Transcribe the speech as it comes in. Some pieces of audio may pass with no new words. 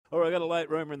All right, I got a late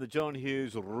rumour in the John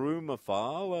Hughes rumour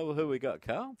file. Well, who we got,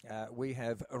 Carl? We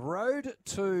have a road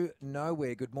to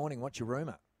nowhere. Good morning. What's your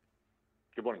rumour?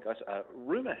 Good morning, guys.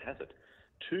 Rumour has it,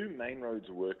 2 main roads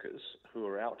workers who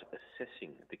are out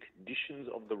assessing the conditions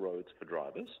of the roads for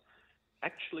drivers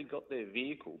actually got their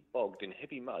vehicle bogged in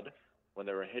heavy mud when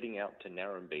they were heading out to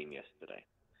Narrabeen yesterday.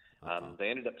 They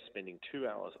ended up spending 2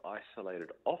 hours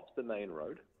isolated off the main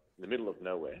road in the middle of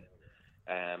nowhere,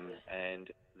 and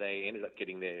they ended up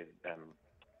getting their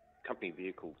company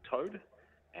vehicle towed,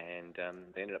 and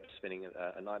they ended up spending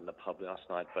a night in the pub last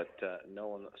night, but no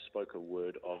one spoke a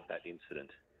word of that incident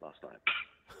last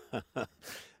night.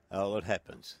 Oh, it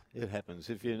happens. It happens.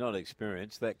 If you're not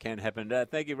experienced, that can happen.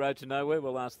 Thank you, Road to Nowhere.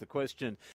 We'll ask the question